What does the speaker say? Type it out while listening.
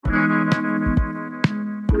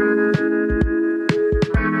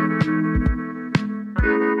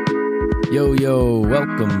Yo,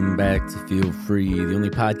 welcome back to Feel Free, the only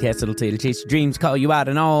podcast that'll tell you to chase your dreams, call you out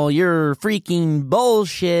on all your freaking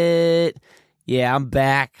bullshit. Yeah, I'm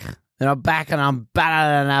back, and I'm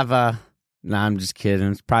better than ever. Nah, I'm just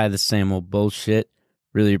kidding. It's probably the same old bullshit.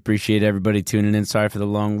 Really appreciate everybody tuning in. Sorry for the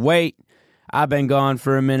long wait. I've been gone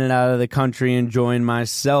for a minute out of the country enjoying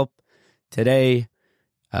myself. Today,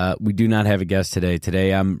 we do not have a guest today.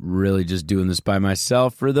 Today, I'm really just doing this by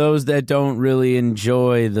myself. For those that don't really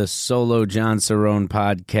enjoy the solo John Cerone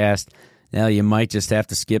podcast, now you might just have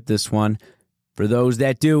to skip this one. For those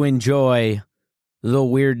that do enjoy the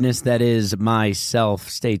weirdness that is myself,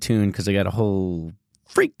 stay tuned because I got a whole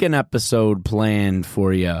freaking episode planned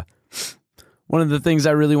for you. One of the things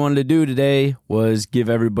I really wanted to do today was give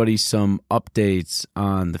everybody some updates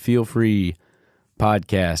on the Feel Free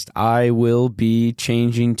podcast. I will be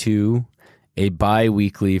changing to a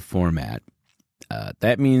bi-weekly format.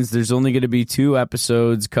 That means there's only going to be 2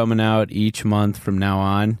 episodes coming out each month from now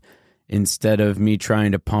on, instead of me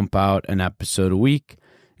trying to pump out an episode a week.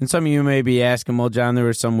 And some of you may be asking, well, John, there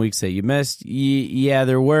were some weeks that you missed. Yeah,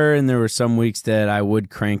 there were, and there were some weeks that I would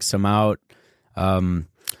crank some out.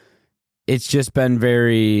 It's just been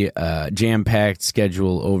very jam-packed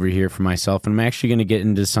schedule over here for myself, and I'm actually going to get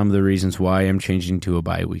into some of the reasons why I'm changing to a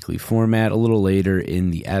bi-weekly format a little later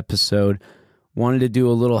in the episode. Wanted to do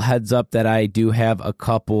a little heads up that I do have a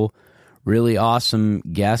couple really awesome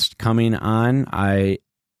guests coming on. I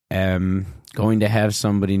am going to have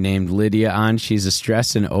somebody named Lydia on. She's a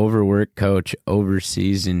stress and overwork coach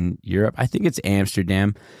overseas in Europe. I think it's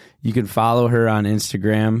Amsterdam. You can follow her on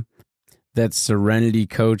Instagram. That's Serenity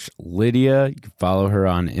Coach Lydia. You can follow her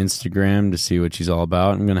on Instagram to see what she's all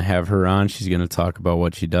about. I'm going to have her on. She's going to talk about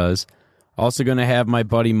what she does. Also going to have my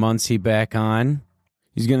buddy Muncie back on.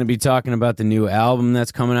 He's going to be talking about the new album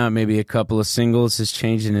that's coming out, maybe a couple of singles, his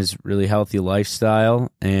changing his really healthy lifestyle,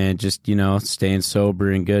 and just, staying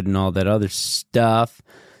sober and good and all that other stuff.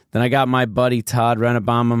 Then I got my buddy Todd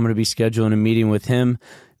Rennebaum. I'm going to be scheduling a meeting with him,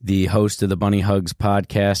 the host of the Bunny Hugs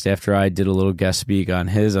podcast. After I did a little guest speak on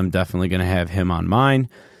his, I'm definitely going to have him on mine.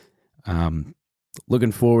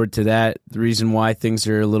 Looking forward to that. The reason why things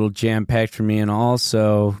are a little jam-packed for me, and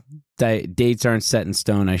also dates aren't set in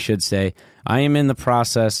stone, I should say. I am in the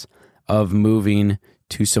process of moving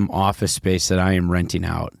to some office space that I am renting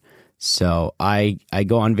out. So I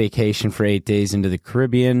go on vacation for 8 days into the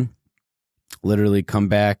Caribbean, literally come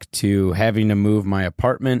back to having to move my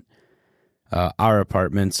apartment, our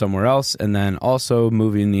apartment somewhere else, and then also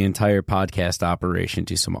moving the entire podcast operation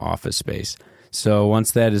to some office space. So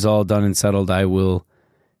once that is all done and settled, I will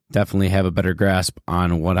definitely have a better grasp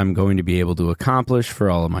on what I'm going to be able to accomplish for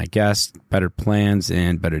all of my guests, better plans,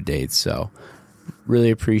 and better dates. So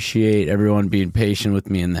really appreciate everyone being patient with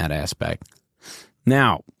me in that aspect.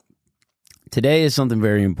 Now, today is something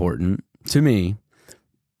very important to me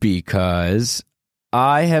because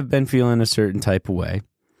I have been feeling a certain type of way.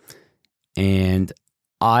 And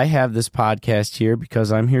I have this podcast here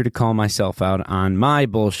because I'm here to call myself out on my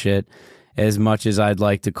bullshit as much as I'd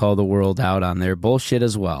like to call the world out on their bullshit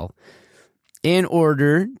as well, in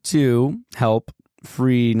order to help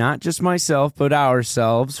free not just myself, but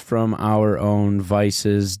ourselves from our own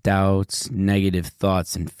vices, doubts, negative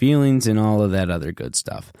thoughts and feelings, and all of that other good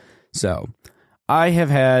stuff. So I have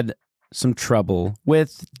had some trouble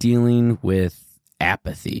with dealing with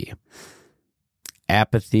apathy.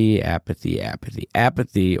 Apathy,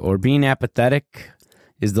 or being apathetic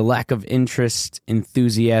is the lack of interest,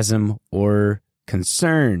 enthusiasm, or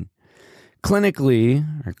concern.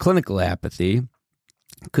 Clinical apathy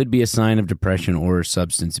could be a sign of depression or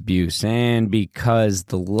substance abuse, and because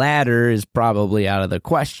the latter is probably out of the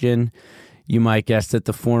question, you might guess that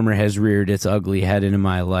the former has reared its ugly head into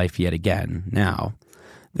my life yet again. Now,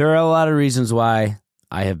 there are a lot of reasons why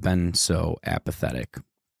I have been so apathetic.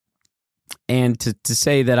 And to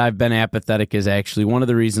say that I've been apathetic is actually one of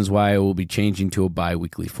the reasons why I will be changing to a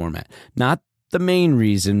bi-weekly format. Not the main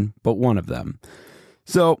reason, but one of them.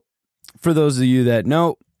 So, for those of you that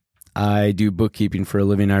know, I do bookkeeping for a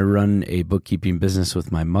living. I run a bookkeeping business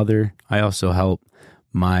with my mother. I also help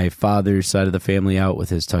my father's side of the family out with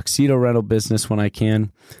his tuxedo rental business when I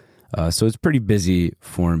can. So it's pretty busy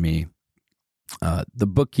for me. The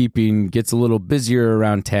bookkeeping gets a little busier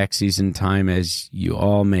around tax season time, as you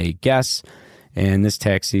all may guess. And this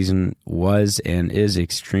tax season was and is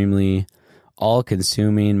extremely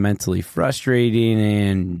all-consuming, mentally frustrating,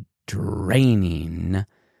 and draining.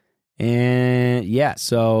 And yeah,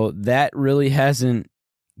 so that really hasn't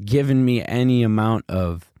given me any amount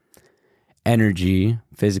of energy,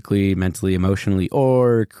 physically, mentally, emotionally,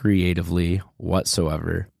 or creatively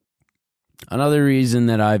whatsoever. Another reason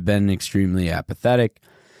that I've been extremely apathetic,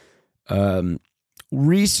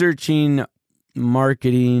 researching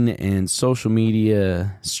marketing and social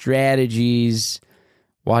media strategies,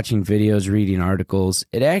 watching videos, reading articles,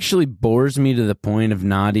 it actually bores me to the point of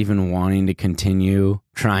not even wanting to continue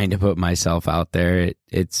trying to put myself out there.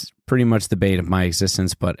 It's pretty much the bane of my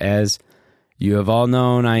existence, but as you have all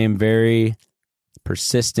known, I am very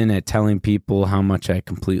persistent at telling people how much I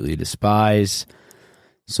completely despise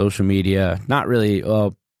social media. Not really,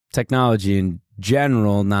 well, technology in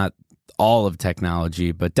general, not all of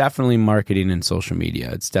technology, but definitely marketing and social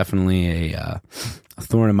media. It's definitely a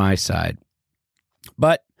thorn in my side.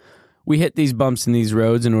 But we hit these bumps in these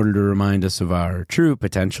roads in order to remind us of our true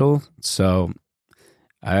potential. So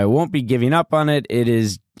I won't be giving up on it.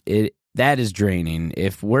 That is draining.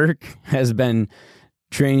 If work has been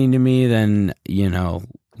draining to me, then,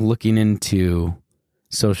 looking into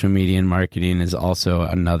social media and marketing is also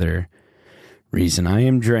another reason I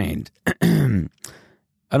am drained.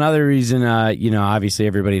 Another reason, obviously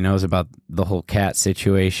everybody knows about the whole cat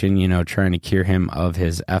situation, trying to cure him of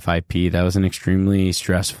his FIP. That was an extremely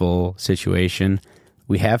stressful situation.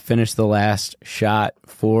 We have finished the last shot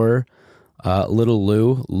for little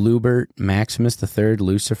Lubert Maximus III,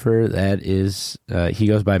 Lucifer. That is, he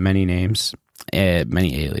goes by many names,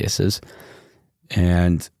 many aliases.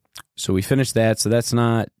 And so we finished that, so that's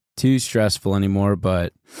not too stressful anymore,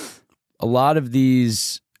 but a lot of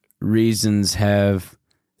these reasons have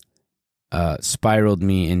spiraled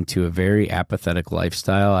me into a very apathetic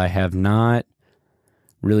lifestyle. I have not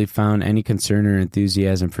really found any concern or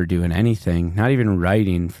enthusiasm for doing anything, not even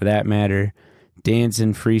writing for that matter,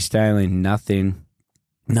 dancing, freestyling, nothing,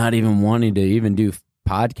 not even wanting to even do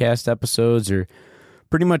podcast episodes or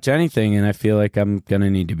pretty much anything. And I feel like I'm going to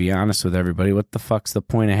need to be honest with everybody. What the fuck's the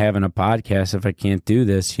point of having a podcast if I can't do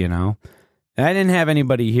this, And I didn't have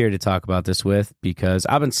anybody here to talk about this with because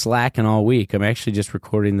I've been slacking all week. I'm actually just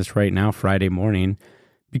recording this right now, Friday morning,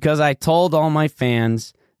 because I told all my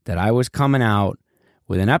fans that I was coming out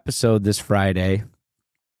with an episode this Friday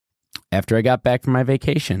after I got back from my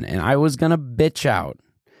vacation, and I was going to bitch out.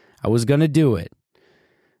 I was going to do it.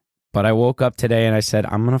 But I woke up today and I said,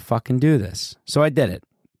 I'm going to fucking do this. So I did it.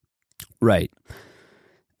 Right.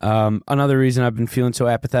 Another reason I've been feeling so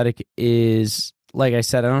apathetic is, like I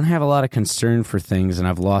said, I don't have a lot of concern for things, and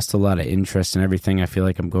I've lost a lot of interest in everything. I feel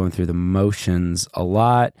like I'm going through the motions a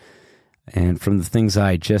lot. And from the things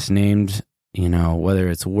I just named, whether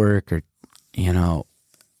it's work or,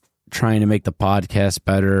 trying to make the podcast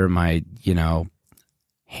better, my,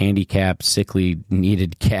 handicapped, sickly,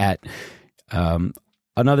 needed cat.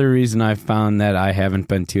 Another reason I've found that I haven't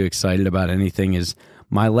been too excited about anything is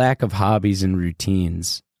my lack of hobbies and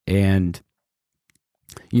routines. And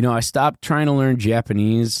I stopped trying to learn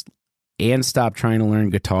Japanese and stopped trying to learn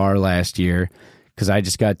guitar last year because I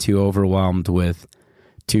just got too overwhelmed with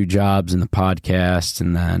 2 jobs and the podcast,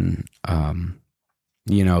 and then,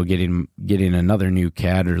 getting another new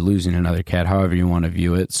cat or losing another cat, however you want to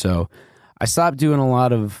view it. So I stopped doing a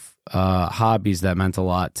lot of hobbies that meant a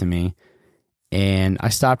lot to me, and I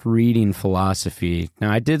stopped reading philosophy.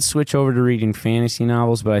 Now, I did switch over to reading fantasy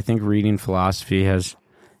novels, but I think reading philosophy has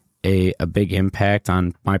a big impact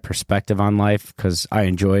on my perspective on life because I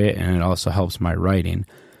enjoy it and it also helps my writing.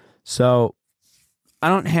 So I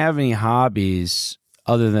don't have any hobbies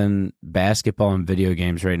other than basketball and video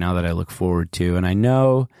games right now that I look forward to. And I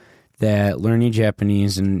know that learning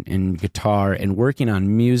Japanese and guitar and working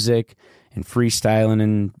on music and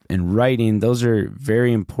freestyling and writing, those are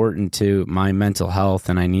very important to my mental health,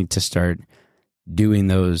 and I need to start doing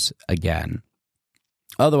those again.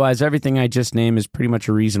 Otherwise, everything I just named is pretty much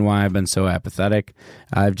a reason why I've been so apathetic.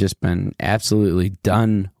 I've just been absolutely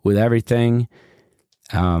done with everything,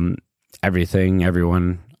 everyone,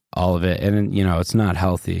 all of it. And, it's not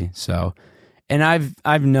healthy. So, and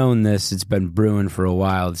I've known this. It's been brewing for a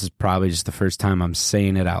while. This is probably just the first time I'm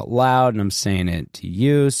saying it out loud, and I'm saying it to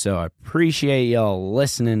you. So I appreciate y'all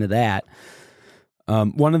listening to that.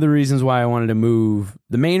 One of the reasons why I wanted to move,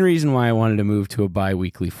 the main reason why I wanted to move to a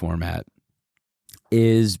bi-weekly format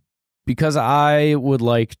is because I would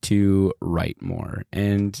like to write more.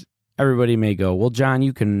 And everybody may go, well, John,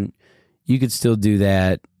 you could still do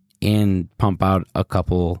that and pump out a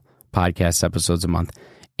couple podcast episodes a month.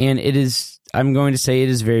 And I'm going to say it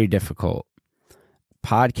is very difficult.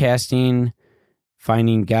 Podcasting,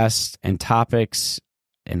 finding guests and topics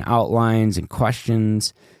and outlines and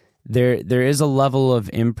questions, there is a level of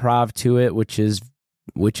improv to it, which is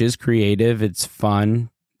creative. It's fun.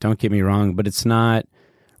 Don't get me wrong, but it's not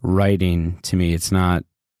writing to me. It's not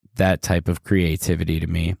that type of creativity to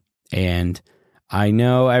me. And I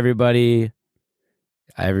know everybody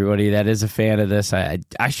everybody that is a fan of this, I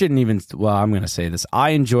shouldn't even, well, I'm going to say this.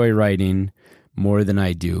 I enjoy writing more than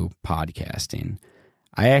I do podcasting.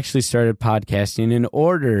 I actually started podcasting in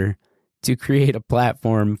order to create a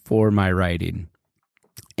platform for my writing.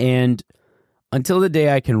 And until the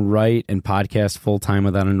day I can write and podcast full-time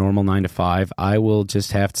without a normal 9 to 5, I will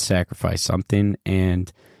just have to sacrifice something,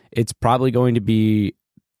 and it's probably going to be,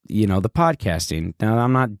 the podcasting. Now,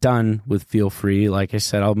 I'm not done with Feel Free. Like I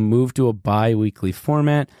said, I'll move to a bi-weekly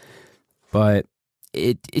format, but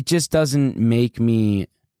it just doesn't make me,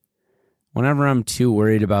 whenever I'm too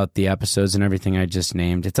worried about the episodes and everything I just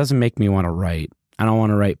named, it doesn't make me want to write. I don't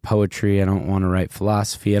want to write poetry. I don't want to write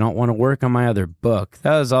philosophy. I don't want to work on my other book.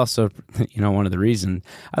 That was also, one of the reasons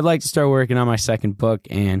I'd like to start working on my second book.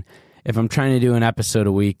 And if I'm trying to do an episode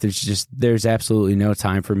a week, there's absolutely no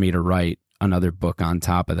time for me to write another book on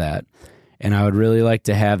top of that. And I would really like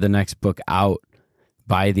to have the next book out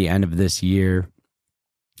by the end of this year.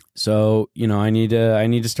 So, I need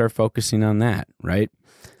to start focusing on that, right?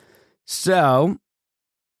 So,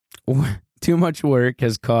 too much work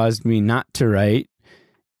has caused me not to write,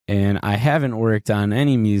 and I haven't worked on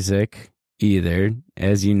any music either.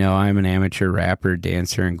 As you know, I'm an amateur rapper,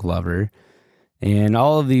 dancer, and glover, and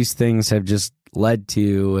all of these things have just led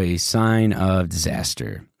to a sign of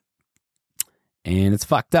disaster. And it's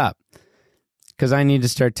fucked up, because I need to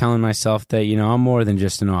start telling myself that, I'm more than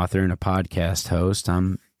just an author and a podcast host.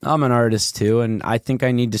 I'm an artist too, and I think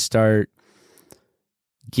I need to start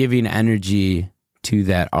giving energy to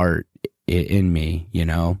that art in me,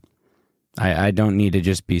 I don't need to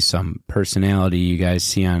just be some personality you guys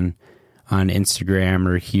see on Instagram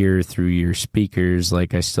or hear through your speakers.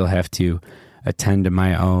 Like, I still have to attend to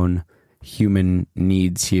my own human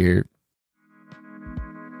needs here.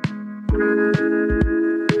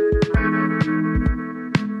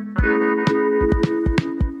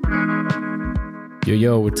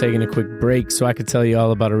 Yo, we're taking a quick break so I could tell you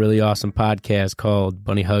all about a really awesome podcast called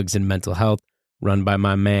Bunny Hugs and Mental Health, run by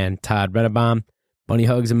my man, Todd Redebaum. Bunny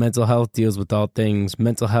Hugs and Mental Health deals with all things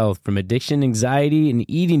mental health, from addiction, anxiety, and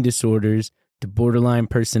eating disorders to borderline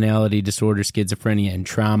personality disorder, schizophrenia, and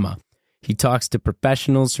trauma. He talks to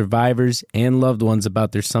professionals, survivors, and loved ones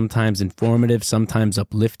about their sometimes informative, sometimes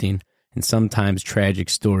uplifting, and sometimes tragic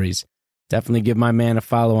stories. Definitely give my man a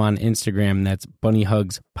follow on Instagram. That's Bunny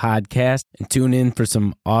Hugs Podcast, and tune in for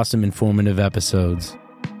some awesome, informative episodes.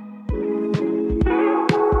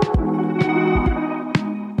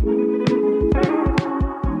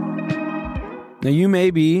 Now, you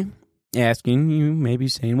may be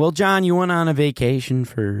saying, well, John, you went on a vacation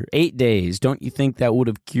for 8 days. Don't you think that would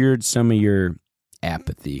have cured some of your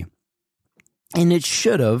apathy? And it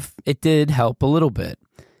should have. It did help a little bit,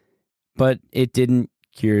 but it didn't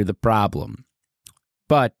cure the problem.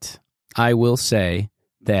 But I will say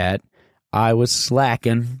that I was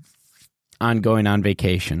slacking on going on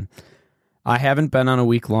vacation. I haven't been on a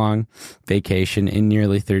week-long vacation in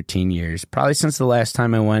nearly 13 years, probably since the last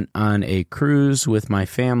time I went on a cruise with my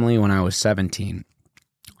family when I was 17.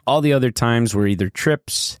 All the other times were either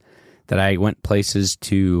trips that I went places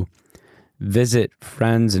to visit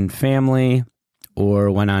friends and family,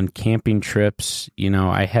 or went on camping trips.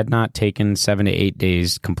 I had not taken 7 to 8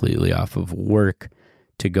 days completely off of work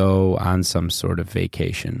to go on some sort of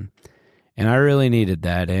vacation. And I really needed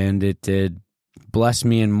that, and it did bless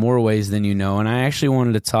me in more ways than you know, and I actually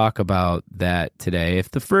wanted to talk about that today.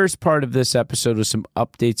 If the first part of this episode was some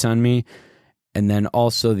updates on me, and then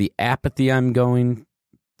also the apathy I'm going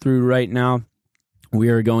through right now, we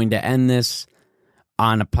are going to end this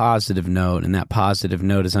on a positive note, and that positive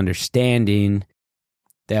note is understanding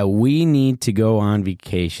that we need to go on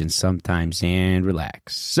vacation sometimes and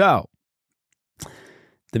relax. So,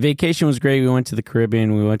 the vacation was great. We went to the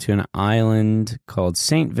Caribbean. We went to an island called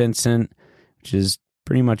St. Vincent, which is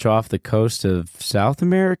pretty much off the coast of South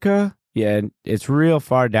America. Yeah, it's real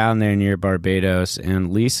far down there near Barbados,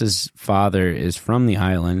 and Lisa's father is from the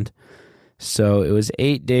island. So it was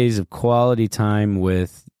 8 days of quality time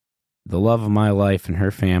with the love of my life and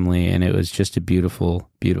her family, and it was just a beautiful,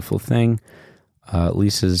 beautiful thing.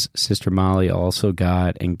 Lisa's sister Molly also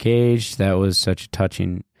got engaged. That was such a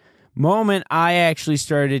touching moment. I actually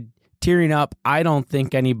started tearing up. I don't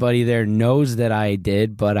think anybody there knows that I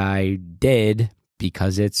did, but I did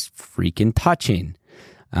because it's freaking touching.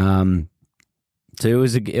 So it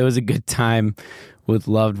was a good time with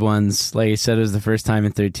loved ones. Like I said, it was the first time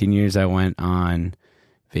in 13 years I went on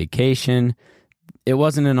vacation. It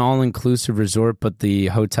wasn't an all-inclusive resort, but the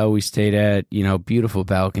hotel we stayed at, beautiful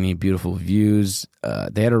balcony, beautiful views.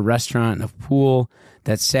 They had a restaurant and a pool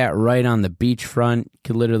that sat right on the beachfront. You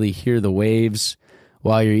could literally hear the waves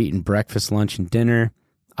while you're eating breakfast, lunch, and dinner.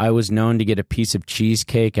 I was known to get a piece of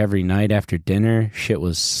cheesecake every night after dinner. Shit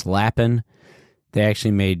was slapping. They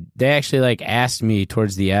actually like asked me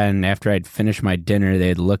towards the end after I'd finished my dinner,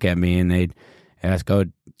 they'd look at me and they'd ask, "Oh,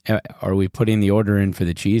 are we putting the order in for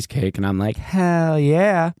the cheesecake?" And I'm like, "Hell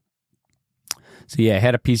yeah." So yeah, I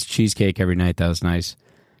had a piece of cheesecake every night. That was nice.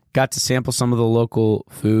 Got to sample some of the local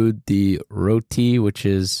food, the roti, which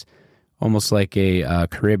is almost like a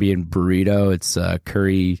Caribbean burrito. It's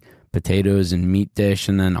curry, potatoes, and meat dish.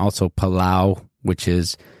 And then also palau, which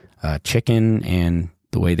is chicken and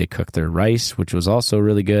the way they cook their rice, which was also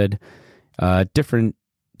really good. Different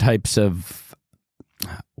types of,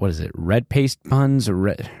 red paste buns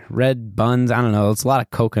or red buns? I don't know. It's a lot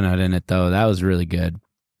of coconut in it, though. That was really good.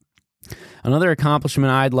 Another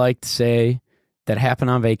accomplishment I'd like to say that happened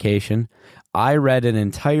on vacation, I read an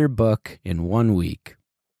entire book in 1 week.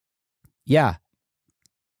 Yeah.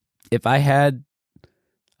 If I had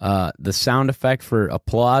the sound effect for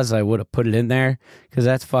applause, I would have put it in there because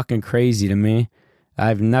that's fucking crazy to me.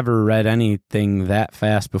 I've never read anything that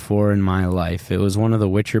fast before in my life. It was one of the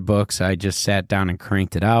Witcher books. I just sat down and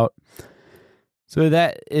cranked it out. So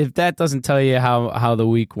that if that doesn't tell you how the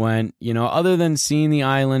week went, other than seeing the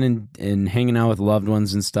island and hanging out with loved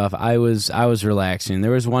ones and stuff, I was relaxing.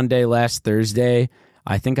 There was one day last Thursday,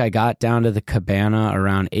 I think I got down to the cabana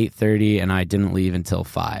around 8:30 and I didn't leave until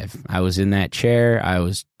 5. I was in that chair. I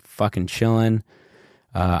was fucking chilling.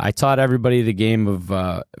 I taught everybody the game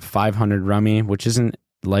of 500 rummy, which isn't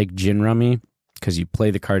like gin rummy because you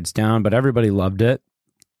play the cards down, but everybody loved it.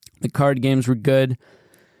 The card games were good.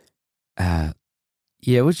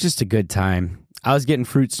 Yeah, it was just a good time. I was getting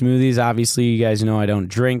fruit smoothies. Obviously, you guys know I don't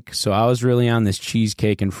drink, so I was really on this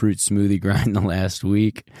cheesecake and fruit smoothie grind the last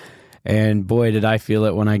week. And boy, did I feel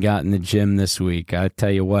it when I got in the gym this week. I tell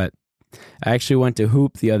you what, I actually went to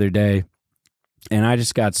hoop the other day, and I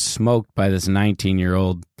just got smoked by this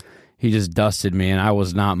 19-year-old. He just dusted me, and I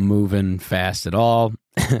was not moving fast at all.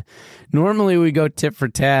 Normally, we go tit for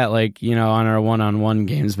tat, on our one-on-one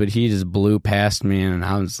games, but he just blew past me, and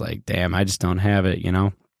I was like, damn, I just don't have it,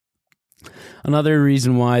 Another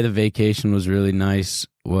reason why the vacation was really nice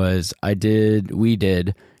was we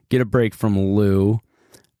did get a break from Lou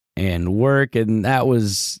and work, and that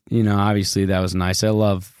was, obviously that was nice.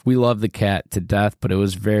 We love the cat to death, but it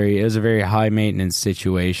was a very high maintenance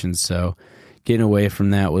situation, so getting away from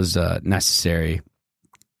that was necessary.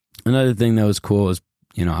 Another thing that was cool was,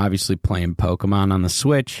 obviously playing Pokemon on the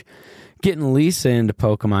Switch, getting Lisa into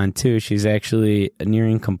Pokemon too. She's actually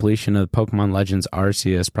nearing completion of Pokemon Legends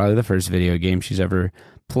Arceus, probably the first video game she's ever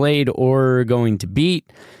played or going to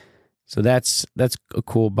beat. So that's a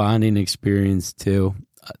cool bonding experience too.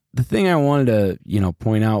 The thing I wanted to,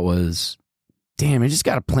 point out was, damn, I just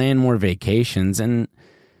got to plan more vacations. And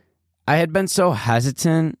I had been so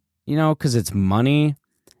hesitant, because it's money.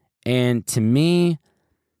 And to me,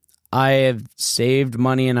 I have saved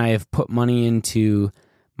money and I have put money into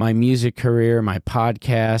my music career, my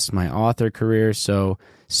podcast, my author career. So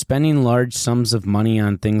spending large sums of money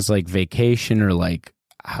on things like vacation or like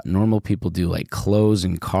normal people do, like clothes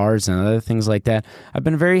and cars and other things like that, I've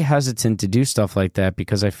been very hesitant to do stuff like that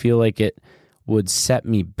because I feel like it would set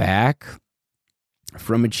me back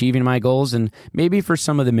from achieving my goals. And maybe for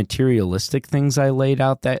some of the materialistic things I laid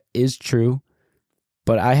out, that is true.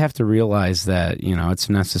 But I have to realize that, it's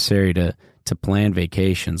necessary to plan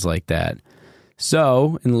vacations like that.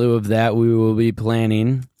 So, in lieu of that, we will be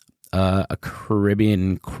planning a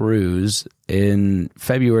Caribbean cruise in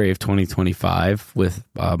February of 2025 with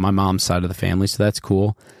my mom's side of the family, so that's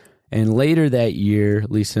cool. And later that year,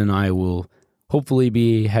 Lisa and I will hopefully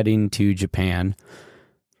be heading to Japan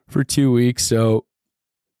for 2 weeks, so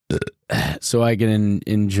I can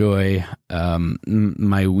enjoy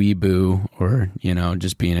my weeboo or,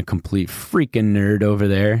 just being a complete freaking nerd over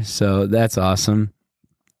there. So that's awesome.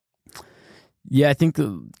 Yeah, I think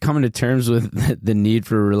coming to terms with the need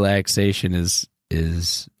for relaxation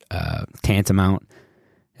is tantamount,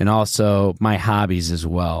 and also my hobbies as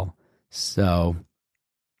well. So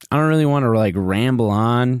I don't really want to ramble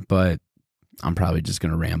on, but I'm probably just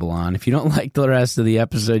going to ramble on. If you don't like the rest of the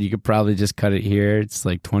episode, you could probably just cut it here. It's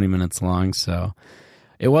like 20 minutes long, so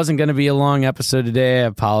it wasn't going to be a long episode today. I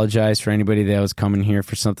apologize for anybody that was coming here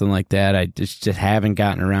for something like that. I just haven't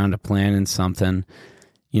gotten around to planning something.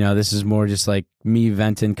 This is more just like me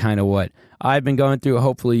venting kind of what I've been going through.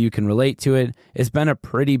 Hopefully you can relate to it. It's been a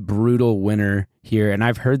pretty brutal winter here, and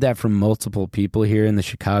I've heard that from multiple people here in the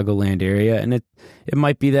Chicagoland area, and it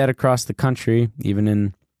might be that across the country, even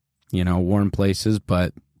in warm places,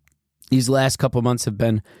 but these last couple months have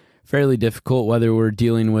been fairly difficult, whether we're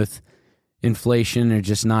dealing with inflation or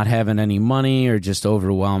just not having any money or just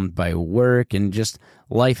overwhelmed by work and just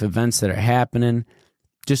life events that are happening.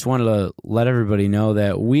 Just wanted to let everybody know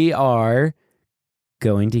that we are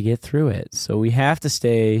going to get through it. So we have to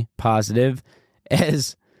stay positive.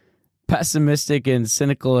 As pessimistic and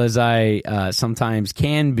cynical as I sometimes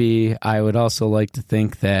can be, I would also like to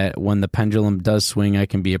think that when the pendulum does swing, I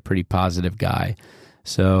can be a pretty positive guy.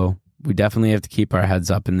 So we definitely have to keep our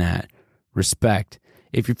heads up in that respect.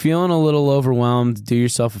 If you're feeling a little overwhelmed, do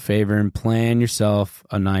yourself a favor and plan yourself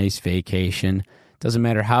a nice vacation. Doesn't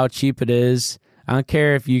matter how cheap it is. I don't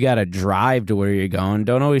care if you got to drive to where you're going.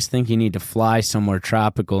 Don't always think you need to fly somewhere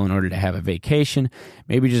tropical in order to have a vacation.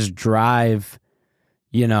 Maybe just drive,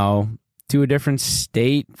 to a different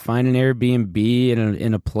state, find an Airbnb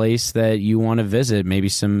in a place that you want to visit. Maybe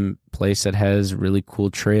some place that has really cool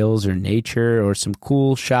trails or nature or some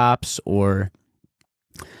cool shops or,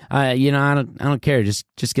 I don't care.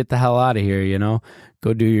 Just get the hell out of here,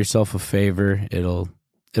 Go do yourself a favor. It'll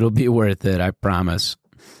be worth it, I promise.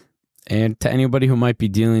 And to anybody who might be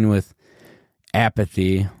dealing with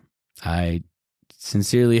apathy, I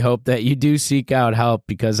sincerely hope that you do seek out help,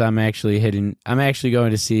 because I'm actually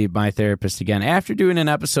going to see my therapist again. After doing an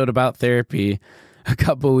episode about therapy a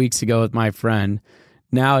couple of weeks ago with my friend,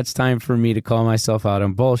 now it's time for me to call myself out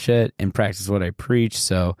on bullshit and practice what I preach.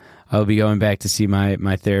 So I'll be going back to see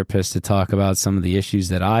my therapist to talk about some of the issues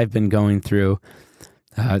that I've been going through,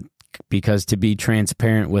 because to be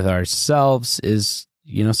transparent with ourselves is,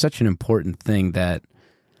 such an important thing that,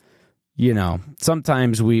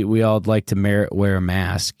 sometimes we all like to wear a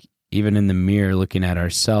mask, even in the mirror, looking at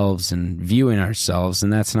ourselves and viewing ourselves,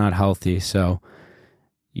 and that's not healthy. So,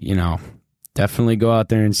 definitely go out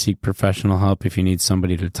there and seek professional help if you need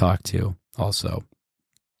somebody to talk to also.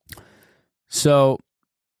 So,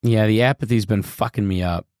 yeah, the apathy's been fucking me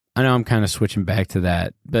up. I know I'm kind of switching back to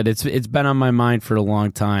that, but it's been on my mind for a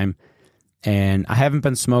long time, and I haven't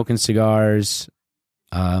been smoking cigars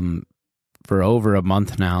for over a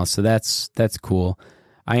month now, so that's cool.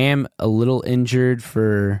 I am a little injured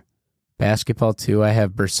for basketball too. I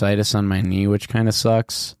have bursitis on my knee, which kind of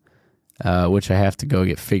sucks, which I have to go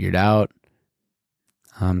get figured out.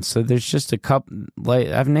 So there's just a couple,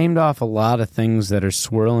 I've named off a lot of things that are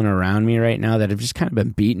swirling around me right now that have just kind of been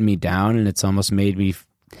beating me down, and it's almost made me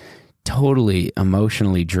totally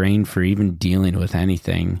emotionally drained for even dealing with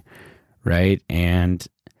anything, right? And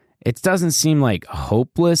it doesn't seem like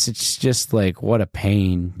hopeless. It's just like, what a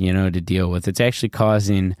pain, to deal with. It's actually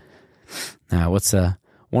causing,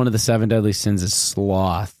 one of the 7 deadly sins is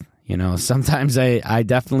sloth. Sometimes I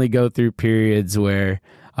definitely go through periods where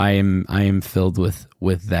I am filled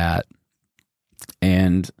with that.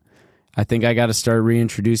 And I think I got to start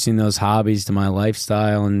reintroducing those hobbies to my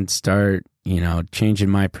lifestyle and start, changing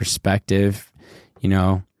my perspective,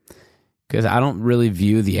 because I don't really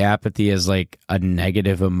view the apathy as like a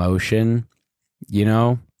negative emotion,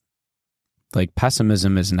 like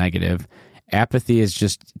pessimism is negative. Apathy is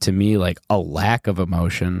just, to me, like a lack of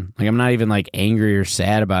emotion. Like I'm not even like angry or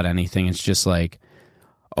sad about anything. It's just like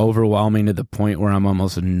overwhelming to the point where I'm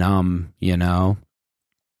almost numb,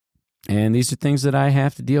 And these are things that I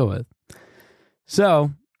have to deal with.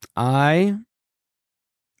 So I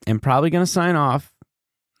am probably going to sign off.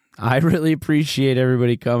 I really appreciate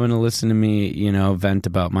everybody coming to listen to me, vent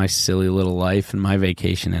about my silly little life and my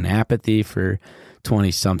vacation in apathy for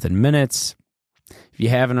 20-something minutes. If you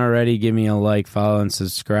haven't already, give me a like, follow, and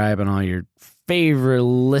subscribe on all your favorite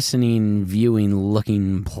listening, viewing,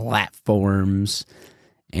 looking platforms.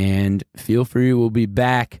 And feel free, we'll be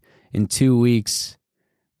back in 2 weeks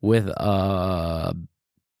with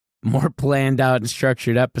more planned out and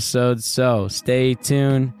structured episodes. So stay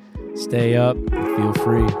tuned, stay up, and feel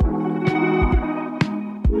free.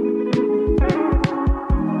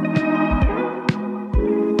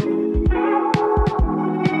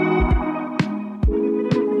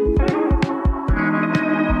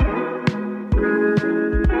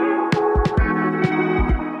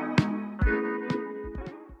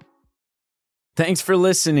 Thanks for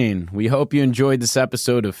listening. We hope you enjoyed this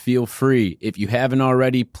episode of Feel Free. If you haven't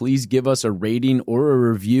already, please give us a rating or a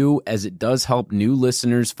review, as it does help new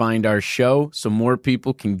listeners find our show so more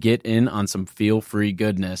people can get in on some Feel Free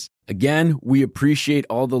goodness. Again, we appreciate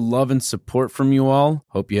all the love and support from you all.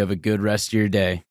 Hope you have a good rest of your day.